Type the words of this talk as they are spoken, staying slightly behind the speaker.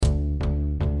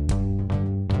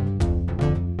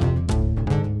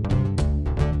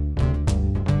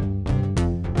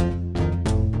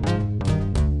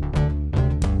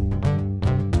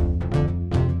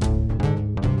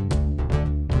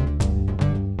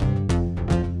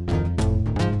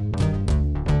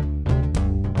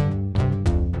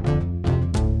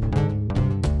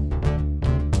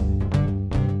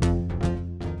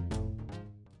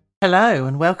Hello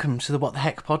and welcome to the What the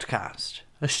Heck podcast,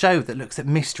 a show that looks at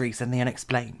mysteries and the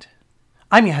unexplained.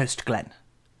 I'm your host Glenn.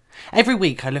 Every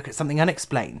week I look at something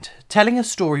unexplained, telling a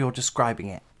story or describing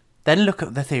it, then look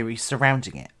at the theories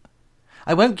surrounding it.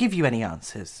 I won't give you any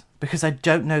answers, because I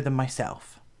don't know them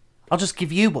myself. I'll just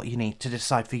give you what you need to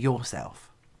decide for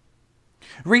yourself.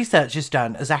 Research is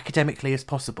done as academically as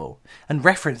possible, and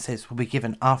references will be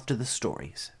given after the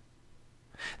stories.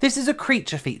 This is a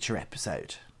creature feature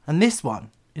episode, and this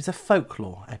one is a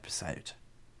folklore episode.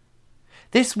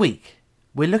 This week,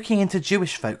 we're looking into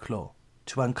Jewish folklore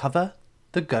to uncover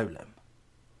the golem.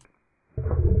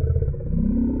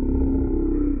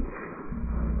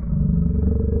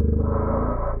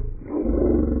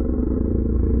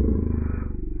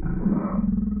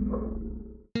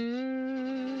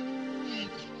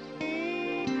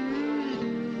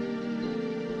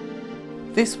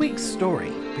 This week's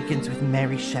story begins with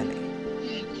Mary Shelley.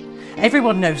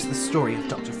 Everyone knows the story of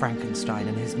Dr. Frankenstein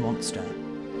and his monster,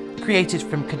 created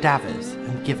from cadavers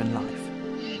and given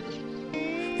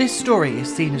life. This story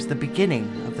is seen as the beginning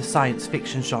of the science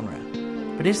fiction genre,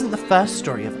 but isn't the first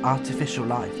story of artificial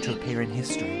life to appear in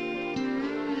history.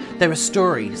 There are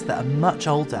stories that are much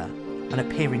older and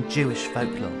appear in Jewish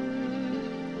folklore.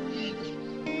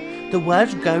 The word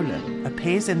golem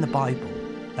appears in the Bible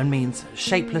and means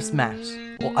shapeless mass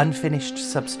or unfinished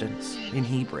substance in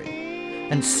Hebrew,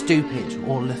 and stupid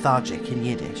or lethargic in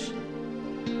Yiddish.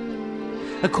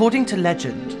 According to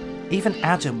legend, even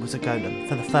Adam was a golem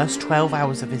for the first 12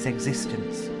 hours of his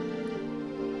existence.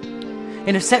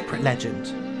 In a separate legend,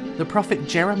 the prophet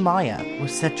Jeremiah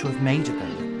was said to have made a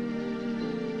golem.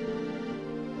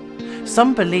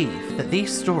 Some believe that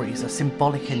these stories are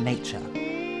symbolic in nature,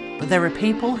 but there are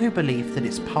people who believe that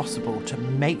it's possible to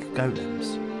make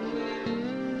golems.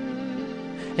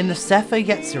 In the Sefer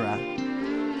Yetzirah,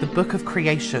 the book of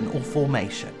creation or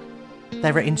formation,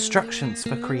 there are instructions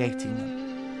for creating them.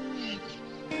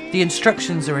 The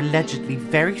instructions are allegedly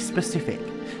very specific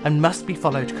and must be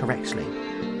followed correctly.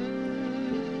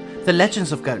 The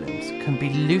legends of golems can be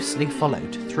loosely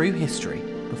followed through history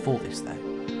before this though.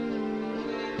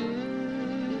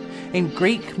 In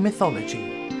Greek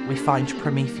mythology, we find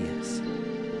Prometheus.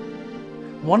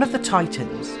 One of the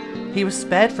Titans, he was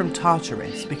spared from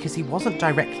Tartarus because he wasn't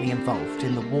directly involved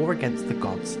in the war against the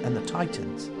gods and the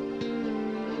Titans.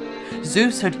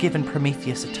 Zeus had given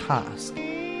Prometheus a task: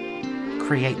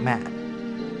 create man.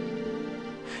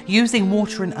 Using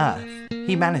water and earth,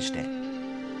 he managed it.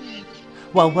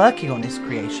 While working on his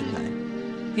creation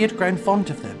though, he had grown fond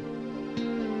of them.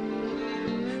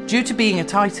 Due to being a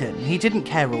Titan, he didn't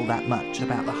care all that much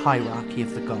about the hierarchy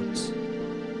of the gods.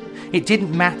 It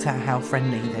didn't matter how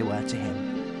friendly they were to him.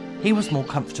 He was more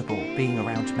comfortable being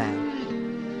around man.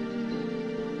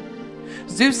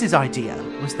 Zeus's idea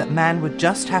was that man would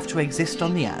just have to exist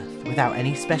on the earth without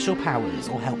any special powers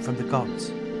or help from the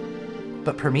gods.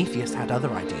 But Prometheus had other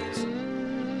ideas.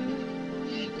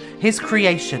 His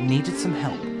creation needed some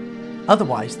help,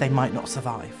 otherwise they might not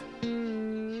survive.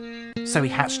 So he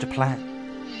hatched a plan.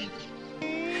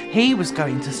 He was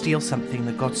going to steal something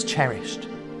the gods cherished: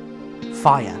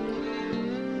 fire.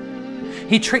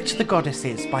 He tricked the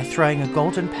goddesses by throwing a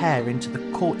golden pear into the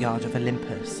courtyard of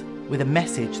Olympus with a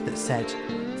message that said,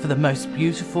 "For the most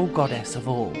beautiful goddess of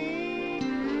all."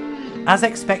 As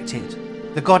expected,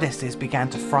 the goddesses began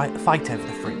to fight over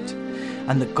the fruit,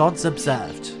 and the gods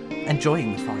observed,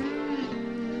 enjoying the fight.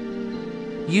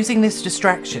 Using this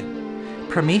distraction,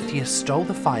 Prometheus stole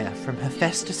the fire from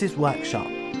Hephaestus' workshop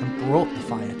and brought the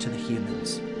fire to the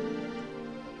humans.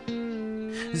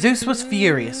 Zeus was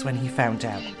furious when he found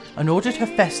out, and ordered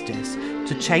Hephaestus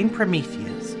to chain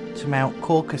Prometheus to Mount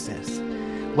Caucasus,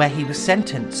 where he was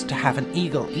sentenced to have an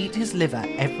eagle eat his liver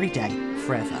every day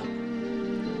forever.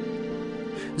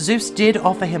 Zeus did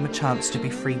offer him a chance to be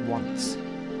free once.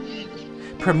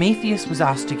 Prometheus was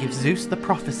asked to give Zeus the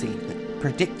prophecy that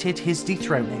predicted his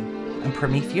dethroning, and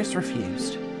Prometheus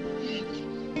refused.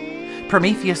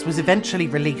 Prometheus was eventually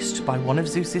released by one of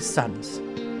Zeus's sons,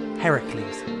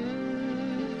 Heracles.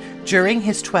 During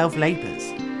his 12 labours,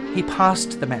 he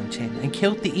passed the mountain and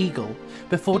killed the eagle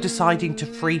before deciding to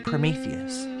free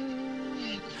Prometheus.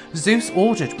 Zeus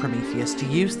ordered Prometheus to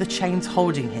use the chains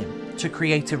holding him to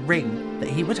create a ring that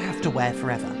he would have to wear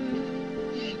forever.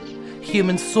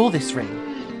 Humans saw this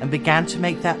ring and began to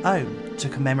make their own to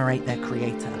commemorate their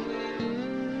creator.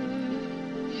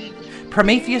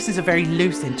 Prometheus is a very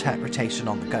loose interpretation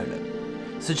on the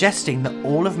golem, suggesting that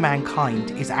all of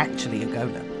mankind is actually a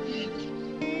golem.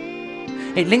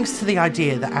 It links to the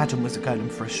idea that Adam was a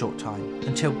golem for a short time,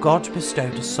 until God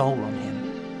bestowed a soul on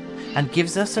him, and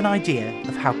gives us an idea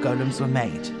of how golems were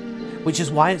made, which is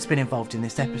why it's been involved in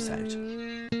this episode.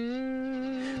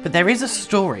 But there is a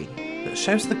story that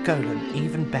shows the golem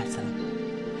even better,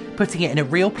 putting it in a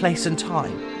real place and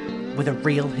time with a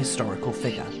real historical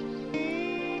figure.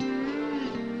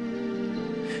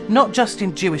 Not just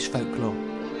in Jewish folklore,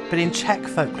 but in Czech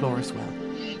folklore as well,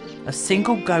 a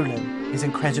single golem is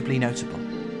incredibly notable.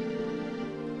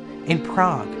 In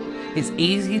Prague, it's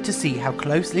easier to see how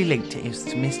closely linked it is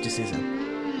to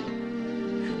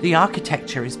mysticism. The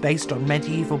architecture is based on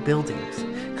medieval buildings,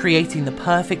 creating the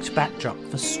perfect backdrop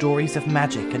for stories of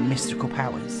magic and mystical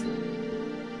powers.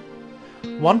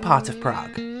 One part of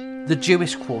Prague, the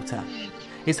Jewish quarter,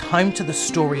 is home to the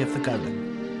story of the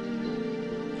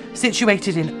golem.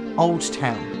 Situated in Old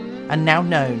Town, and now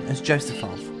known as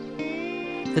Josefov,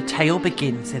 the tale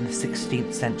begins in the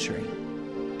 16th century.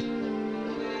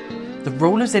 The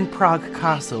rulers in Prague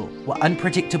Castle were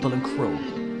unpredictable and cruel,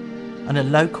 and a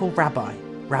local rabbi,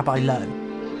 Rabbi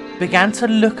Lowe, began to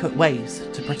look at ways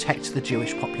to protect the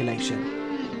Jewish population.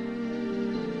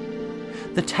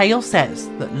 The tale says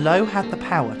that Lowe had the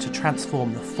power to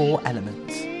transform the four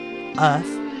elements,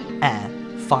 earth, air,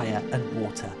 fire and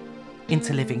water,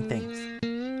 into living things.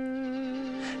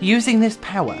 Using this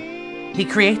power, he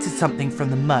created something from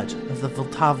the mud of the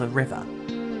Vltava River.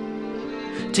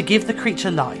 To give the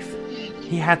creature life,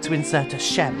 he had to insert a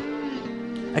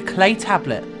shem, a clay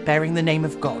tablet bearing the name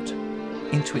of God,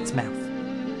 into its mouth.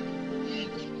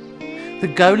 The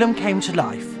golem came to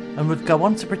life and would go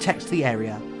on to protect the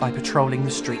area by patrolling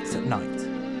the streets at night.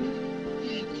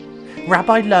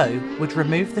 Rabbi Lowe would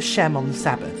remove the shem on the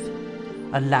Sabbath,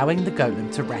 allowing the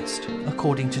golem to rest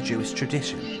according to Jewish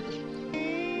tradition.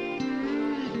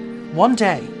 One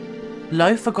day,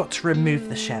 Lowe forgot to remove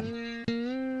the shem.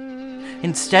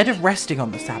 Instead of resting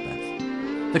on the Sabbath,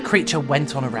 the creature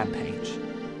went on a rampage.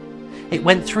 It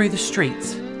went through the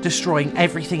streets, destroying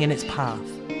everything in its path.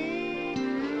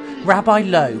 Rabbi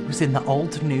Lowe was in the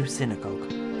Old New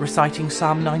Synagogue, reciting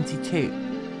Psalm 92,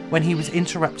 when he was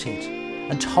interrupted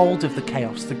and told of the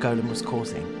chaos the golem was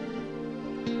causing.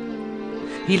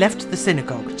 He left the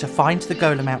synagogue to find the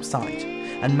golem outside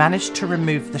and managed to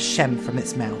remove the shem from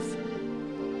its mouth.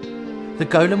 The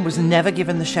golem was never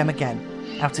given the shem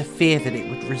again, out of fear that it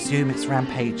would resume its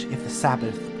rampage if the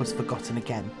Sabbath was forgotten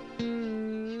again.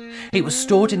 It was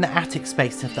stored in the attic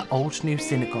space of the Old New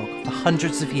Synagogue for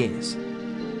hundreds of years,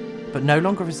 but no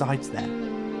longer resides there,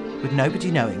 with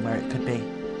nobody knowing where it could be.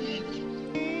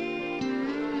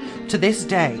 To this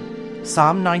day,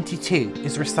 Psalm 92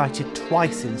 is recited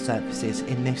twice in services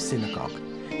in this synagogue,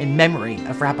 in memory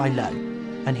of Rabbi Lowe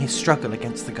and his struggle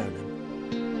against the golem.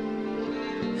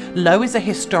 Lowe is a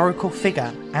historical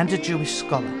figure and a Jewish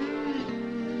scholar.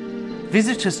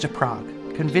 Visitors to Prague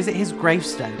can visit his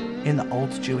gravestone in the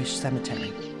Old Jewish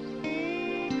Cemetery.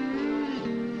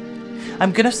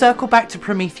 I'm going to circle back to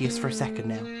Prometheus for a second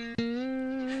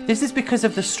now. This is because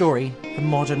of the story, The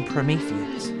Modern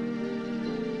Prometheus.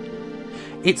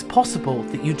 It's possible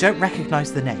that you don't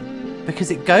recognise the name because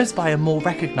it goes by a more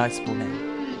recognisable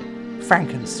name,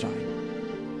 Frankenstein.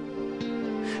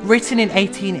 Written in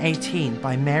 1818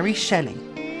 by Mary Shelley,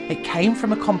 it came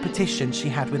from a competition she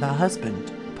had with her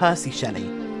husband, Percy Shelley,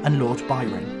 and Lord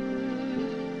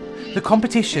Byron. The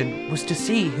competition was to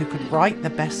see who could write the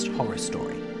best horror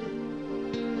story.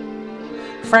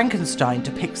 Frankenstein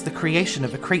depicts the creation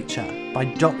of a creature by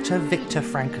Dr. Victor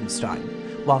Frankenstein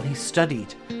while he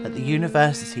studied at the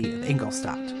University of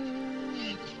Ingolstadt.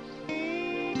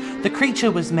 The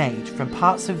creature was made from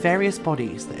parts of various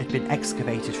bodies that had been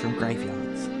excavated from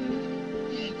graveyards.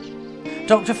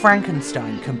 Dr.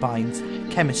 Frankenstein combines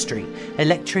chemistry,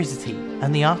 electricity,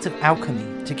 and the art of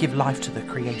alchemy to give life to the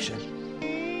creation.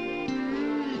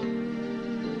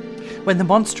 When the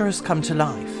monster has come to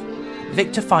life,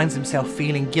 Victor finds himself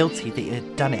feeling guilty that he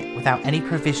had done it without any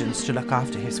provisions to look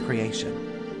after his creation.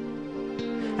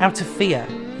 Out of fear,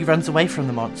 he runs away from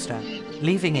the monster,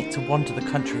 leaving it to wander the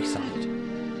countryside.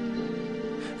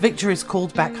 Victor is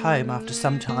called back home after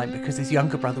some time because his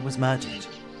younger brother was murdered.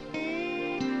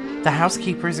 The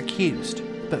housekeeper is accused,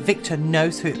 but Victor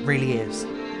knows who it really is.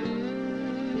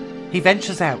 He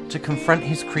ventures out to confront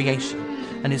his creation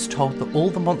and is told that all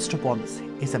the monster wants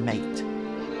is a mate.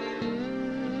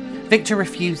 Victor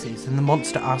refuses and the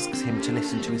monster asks him to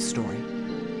listen to his story.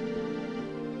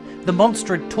 The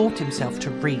monster had taught himself to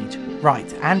read,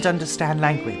 write and understand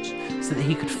language so that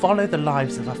he could follow the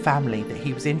lives of a family that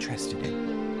he was interested in.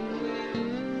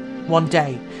 One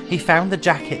day, he found the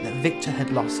jacket that Victor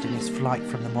had lost in his flight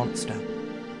from the monster.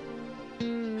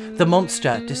 The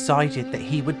monster decided that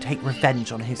he would take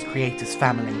revenge on his creator's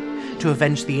family to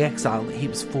avenge the exile that he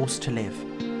was forced to live.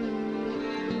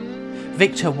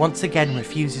 Victor once again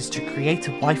refuses to create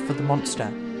a wife for the monster,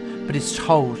 but is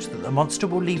told that the monster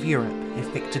will leave Europe if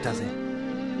Victor does it.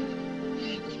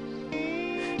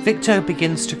 Victor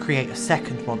begins to create a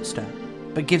second monster,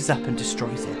 but gives up and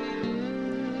destroys it.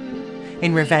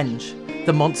 In revenge,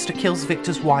 the monster kills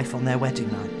Victor's wife on their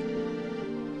wedding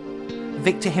night.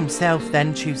 Victor himself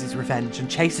then chooses revenge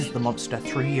and chases the monster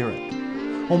through Europe,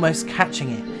 almost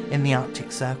catching it in the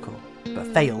Arctic Circle, but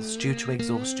fails due to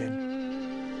exhaustion.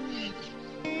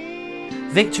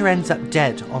 Victor ends up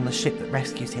dead on the ship that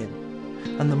rescues him,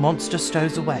 and the monster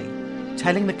stows away,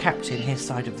 telling the captain his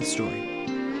side of the story.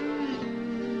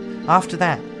 After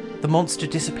that, the monster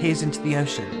disappears into the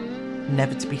ocean,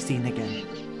 never to be seen again.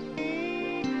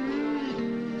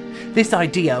 This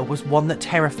idea was one that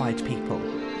terrified people,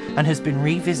 and has been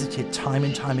revisited time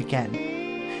and time again,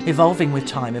 evolving with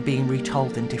time and being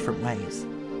retold in different ways.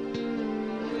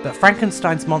 But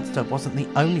Frankenstein's monster wasn't the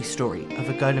only story of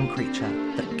a golem creature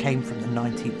that came from the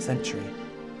 19th century.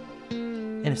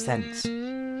 In a sense.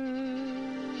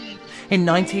 In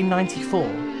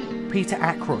 1994, Peter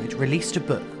Ackroyd released a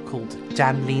book called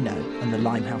Dan Leno and the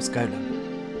Limehouse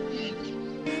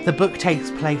Golem. The book takes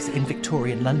place in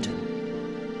Victorian London.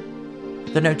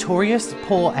 The notorious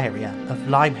poor area of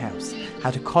Limehouse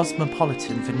had a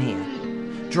cosmopolitan veneer,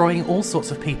 drawing all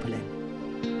sorts of people in.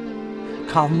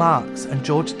 Karl Marx and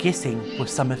George Gissing were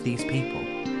some of these people.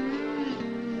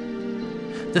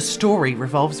 The story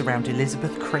revolves around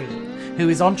Elizabeth Cree, who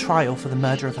is on trial for the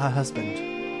murder of her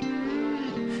husband.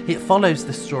 It follows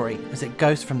the story as it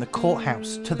goes from the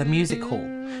courthouse to the music hall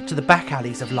to the back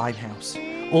alleys of Limehouse,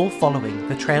 all following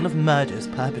the trail of murders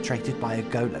perpetrated by a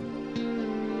golem.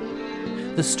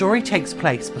 The story takes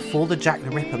place before the Jack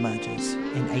the Ripper murders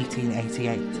in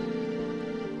 1888.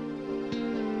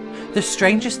 The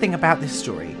strangest thing about this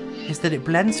story is that it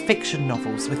blends fiction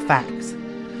novels with facts,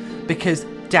 because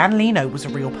Dan Leno was a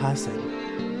real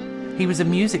person. He was a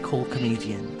music hall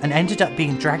comedian and ended up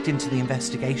being dragged into the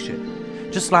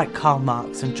investigation, just like Karl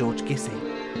Marx and George Gissing.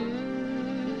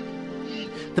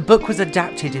 The book was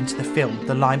adapted into the film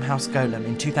The Limehouse Golem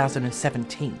in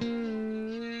 2017.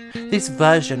 This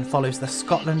version follows the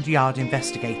Scotland Yard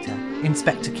investigator,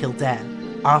 Inspector Kildare,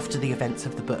 after the events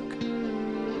of the book.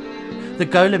 The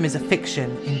golem is a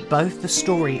fiction in both the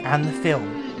story and the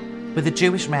film, with a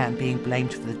Jewish man being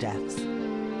blamed for the deaths.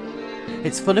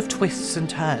 It's full of twists and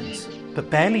turns,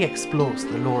 but barely explores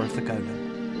the lore of the golem.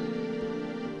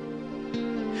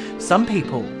 Some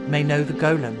people may know the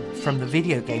golem from the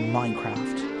video game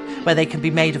Minecraft, where they can be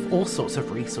made of all sorts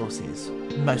of resources,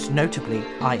 most notably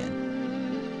iron.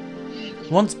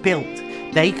 Once built,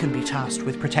 they can be tasked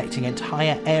with protecting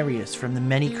entire areas from the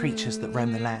many creatures that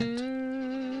roam the land.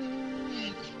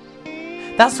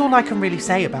 That's all I can really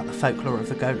say about the folklore of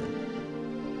the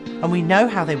golem. And we know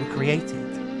how they were created,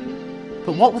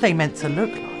 but what were they meant to look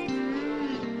like?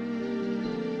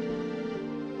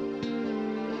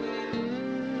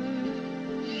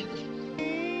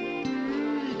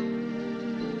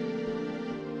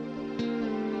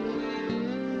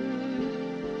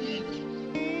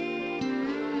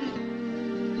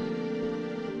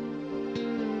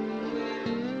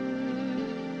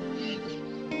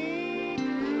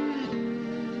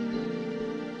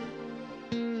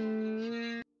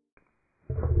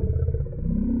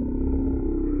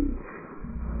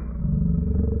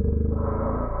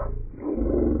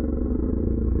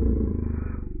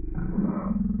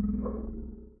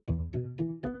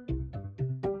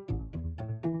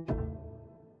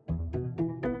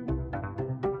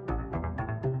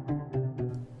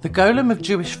 The golem of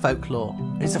Jewish folklore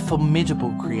is a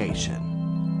formidable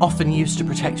creation, often used to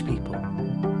protect people,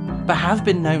 but have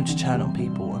been known to turn on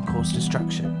people and cause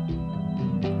destruction.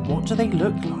 What do they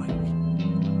look like?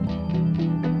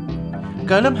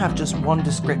 Golem have just one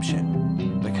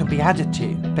description, but can be added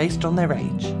to based on their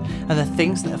age and the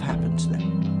things that have happened to them.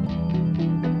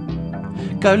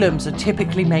 Golems are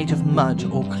typically made of mud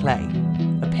or clay,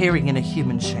 appearing in a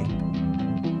human shape.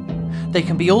 They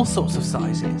can be all sorts of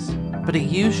sizes, but are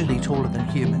usually taller than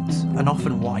humans and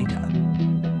often wider.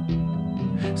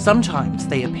 Sometimes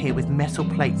they appear with metal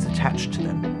plates attached to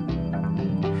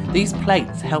them. These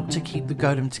plates help to keep the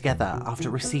golem together after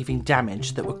receiving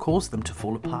damage that would cause them to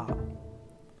fall apart.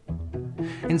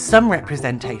 In some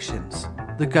representations,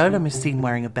 the golem is seen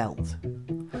wearing a belt,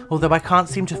 although I can't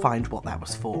seem to find what that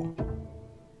was for.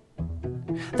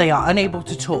 They are unable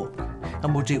to talk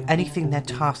and will do anything they're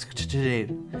tasked to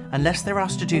do, unless they're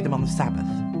asked to do them on the Sabbath.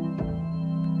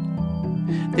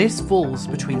 This falls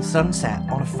between sunset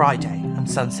on a Friday and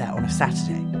sunset on a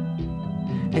Saturday.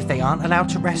 If they aren't allowed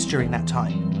to rest during that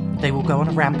time, they will go on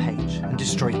a rampage and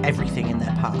destroy everything in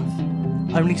their path,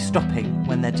 only stopping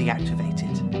when they're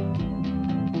deactivated.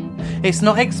 It's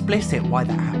not explicit why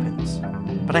that happens,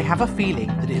 but I have a feeling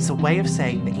that it's a way of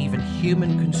saying that even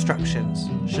human constructions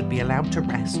should be allowed to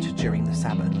rest during the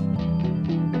Sabbath.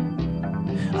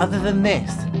 Other than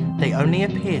this, they only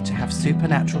appear to have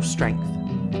supernatural strength,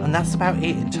 and that's about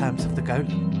it in terms of the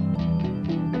golem.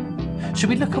 Should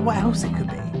we look at what else it could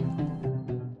be?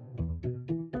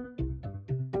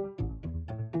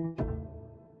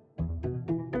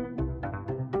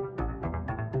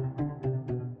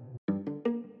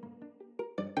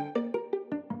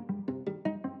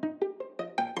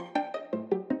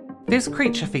 This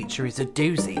creature feature is a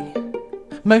doozy,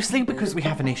 mostly because we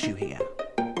have an issue here.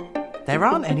 There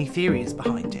aren't any theories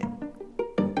behind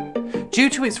it. Due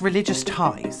to its religious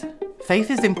ties,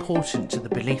 faith is important to the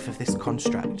belief of this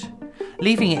construct,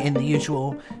 leaving it in the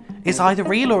usual, it's either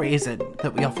real or it isn't,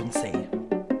 that we often see.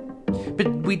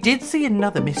 But we did see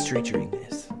another mystery during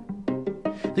this.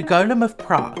 The Golem of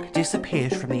Prague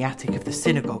disappeared from the attic of the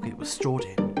synagogue it was stored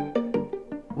in.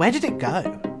 Where did it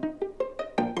go?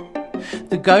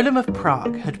 The Golem of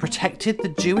Prague had protected the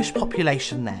Jewish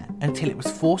population there until it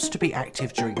was forced to be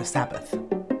active during the Sabbath.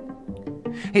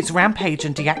 Its rampage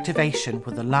and deactivation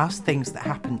were the last things that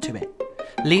happened to it,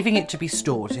 leaving it to be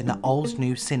stored in the Old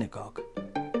New Synagogue.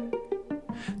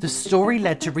 The story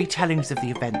led to retellings of the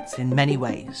events in many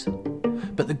ways,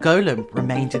 but the Golem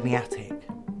remained in the attic.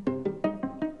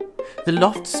 The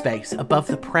loft space above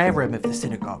the prayer room of the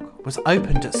synagogue was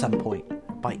opened at some point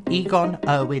by Egon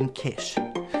Erwin Kisch,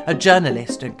 a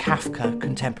journalist and Kafka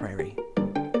contemporary.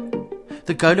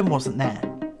 The golem wasn't there.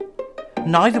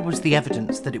 Neither was the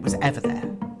evidence that it was ever there.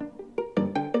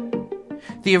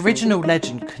 The original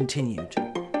legend continued,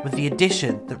 with the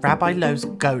addition that Rabbi Lowe's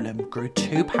golem grew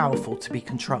too powerful to be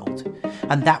controlled,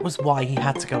 and that was why he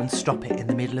had to go and stop it in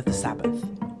the middle of the Sabbath.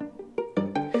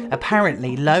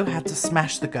 Apparently, Lowe had to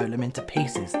smash the golem into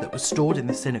pieces that were stored in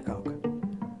the synagogue.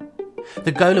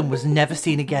 The golem was never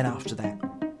seen again after that.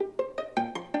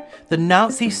 The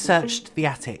Nazis searched the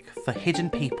attic for hidden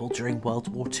people during World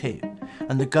War II,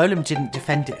 and the golem didn't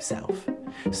defend itself,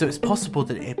 so it's possible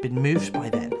that it had been moved by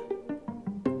then.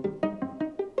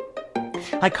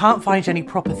 I can't find any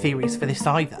proper theories for this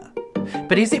either,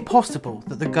 but is it possible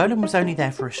that the golem was only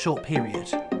there for a short period?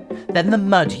 Then the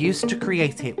mud used to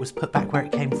create it was put back where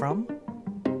it came from?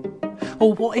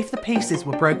 Or what if the pieces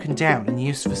were broken down and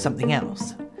used for something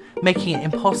else, making it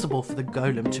impossible for the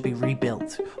golem to be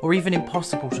rebuilt, or even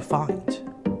impossible to find?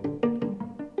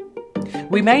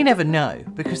 We may never know,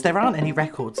 because there aren't any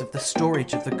records of the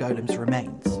storage of the golem's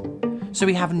remains, so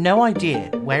we have no idea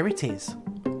where it is,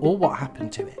 or what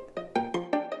happened to it.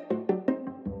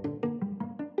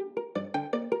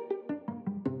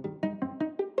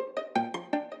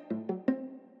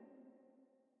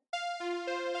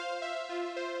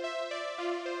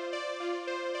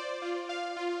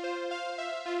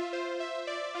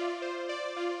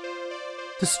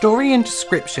 The story and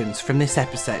descriptions from this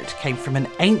episode came from an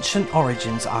Ancient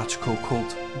Origins article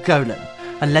called Golem,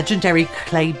 a legendary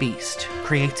clay beast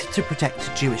created to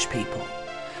protect Jewish people,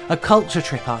 a Culture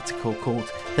Trip article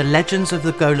called The Legends of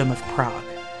the Golem of Prague,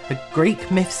 a Greek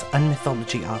Myths and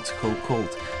Mythology article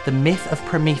called The Myth of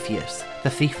Prometheus, the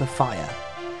Thief of Fire,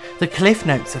 the Cliff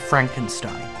Notes of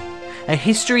Frankenstein, a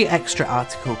History Extra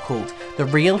article called The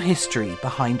Real History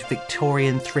Behind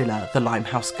Victorian Thriller The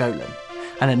Limehouse Golem,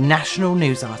 and a national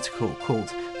news article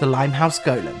called The Limehouse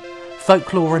Golem,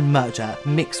 Folklore and Murder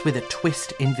Mixed with a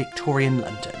Twist in Victorian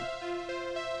London.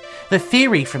 The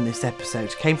theory from this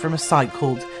episode came from a site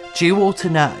called Jew Ought to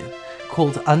Know,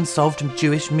 called Unsolved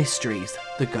Jewish Mysteries,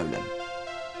 The Golem.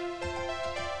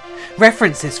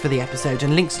 References for the episode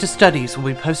and links to studies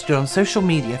will be posted on social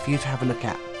media for you to have a look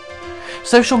at.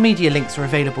 Social media links are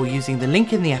available using the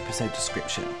link in the episode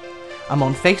description. I'm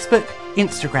on Facebook,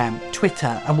 Instagram,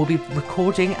 Twitter, and will be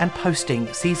recording and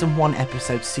posting Season 1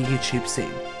 episodes to YouTube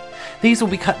soon. These will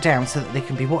be cut down so that they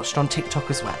can be watched on TikTok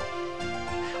as well.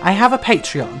 I have a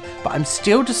Patreon, but I'm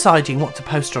still deciding what to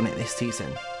post on it this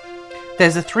season.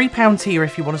 There's a £3 tier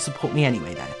if you want to support me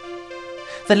anyway though.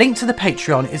 The link to the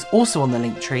Patreon is also on the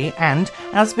Linktree, and,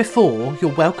 as before,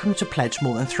 you're welcome to pledge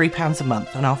more than £3 a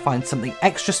month and I'll find something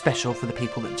extra special for the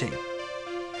people that do.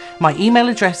 My email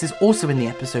address is also in the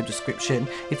episode description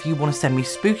if you want to send me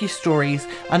spooky stories,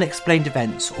 unexplained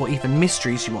events, or even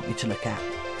mysteries you want me to look at.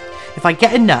 If I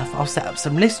get enough, I'll set up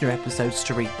some listener episodes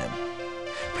to read them.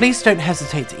 Please don't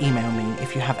hesitate to email me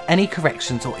if you have any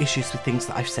corrections or issues with things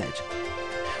that I've said.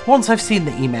 Once I've seen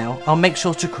the email, I'll make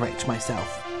sure to correct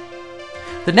myself.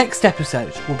 The next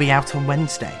episode will be out on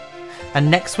Wednesday,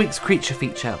 and next week's creature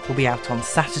feature will be out on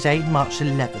Saturday, March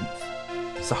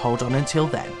 11th. So hold on until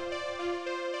then.